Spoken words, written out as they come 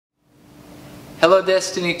Hello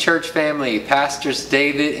Destiny Church family, Pastors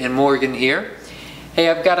David and Morgan here. Hey,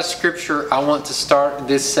 I've got a scripture I want to start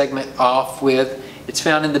this segment off with. It's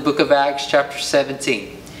found in the book of Acts chapter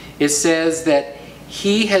 17. It says that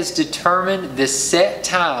He has determined the set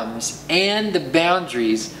times and the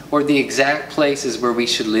boundaries or the exact places where we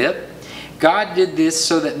should live. God did this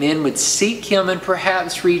so that men would seek Him and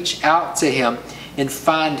perhaps reach out to Him and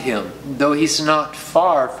find Him, though He's not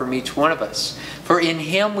far from each one of us. For in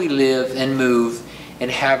Him we live and move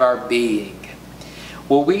and have our being.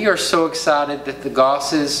 Well, we are so excited that the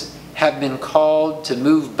Gosses have been called to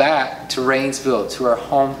move back to Rainsville, to our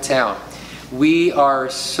hometown. We are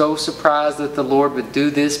so surprised that the Lord would do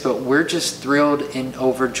this, but we're just thrilled and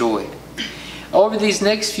overjoyed. Over these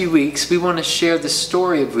next few weeks, we want to share the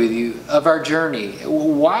story with you of our journey.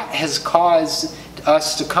 What has caused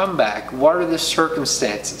us to come back? What are the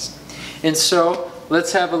circumstances? And so,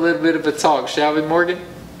 let's have a little bit of a talk, shall we, Morgan?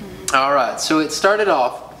 All right, so it started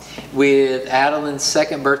off with Adeline's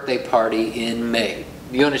second birthday party in May.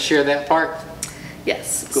 You want to share that part?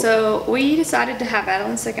 Yes. Cool. So we decided to have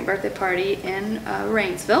Adeline's second birthday party in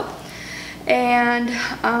Rainsville. And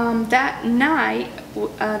that night,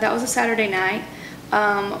 that was a Saturday night,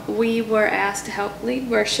 we were asked to help lead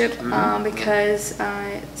worship because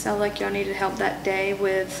it sounded like y'all needed help that day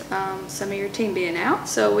with some of your team being out.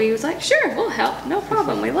 So we was like, sure, we'll help, no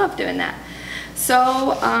problem. We love doing that.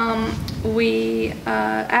 So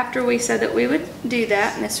after we said that we would do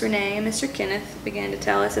that, Miss Renee and Mr. Kenneth began to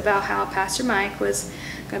tell us about how Pastor Mike was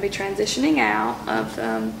going to be transitioning out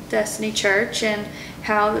of Destiny Church and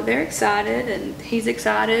how they're excited and he's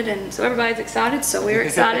excited and so everybody's excited, so we were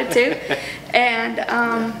excited too. And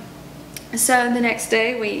so the next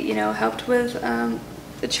day we helped with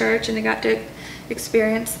the church and they got to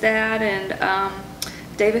experience that, and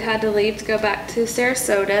David had to leave to go back to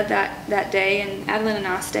Sarasota that day, and Adeline and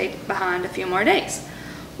I stayed behind a few more days.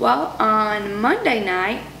 Well, on Monday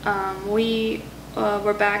night we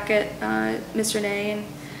were back at Miss Renee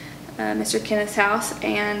and Mr. Kenneth's house,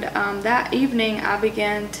 and that evening I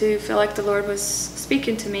began to feel like the Lord was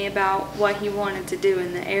speaking to me about what He wanted to do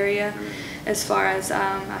in the area, as far as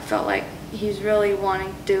I felt like He's really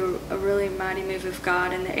wanting to do a really mighty move of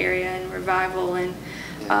God in the area and revival, and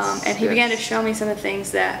He began to show me some of the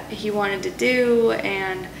things that He wanted to do,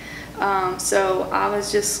 and so I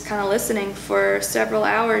was just kind of listening for several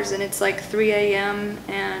hours, and it's like 3 a.m.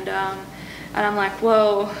 and I'm like,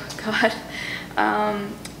 whoa, God,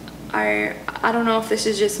 I don't know if this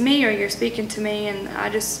is just me or you're speaking to me, and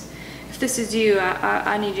if this is you,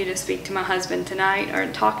 I need you to speak to my husband tonight or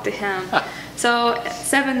talk to him. So at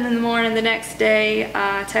 7 in the morning the next day,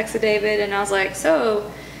 I texted David and I was like,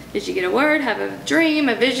 so did you get a word, have a dream,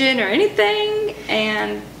 a vision, or anything?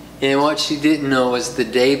 And what she didn't know was the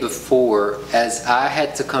day before, as I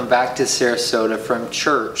had to come back to Sarasota from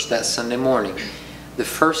church that Sunday morning, the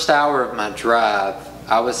first hour of my drive,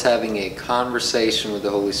 I was having a conversation with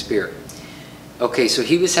the Holy Spirit. Okay, so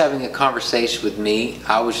He was having a conversation with me.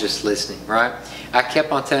 I was just listening, right? I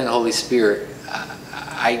kept on telling the Holy Spirit,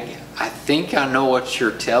 I think I know what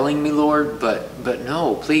You're telling me, Lord, but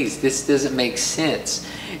no, please, this doesn't make sense.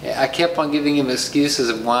 I kept on giving Him excuses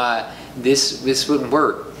of why this wouldn't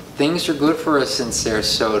work. Things are good for us in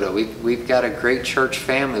Sarasota. We've got a great church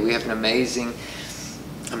family. We have an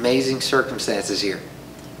amazing circumstances here.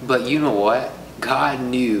 But you know what? God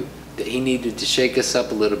knew that He needed to shake us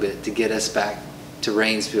up a little bit to get us back to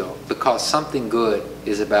Rainsville, because something good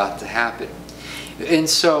is about to happen. And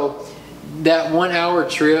so that 1 hour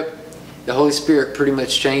trip, the Holy Spirit pretty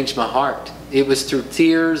much changed my heart. It was through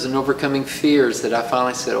tears and overcoming fears that I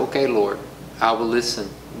finally said, okay, Lord, I will listen.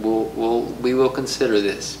 We will consider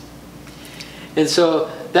this. And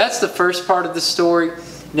so that's the first part of the story.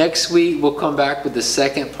 Next week we'll come back with the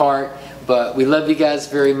second part. But we love you guys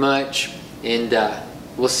very much, and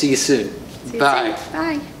we'll see you soon. See you Bye. soon.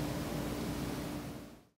 Bye.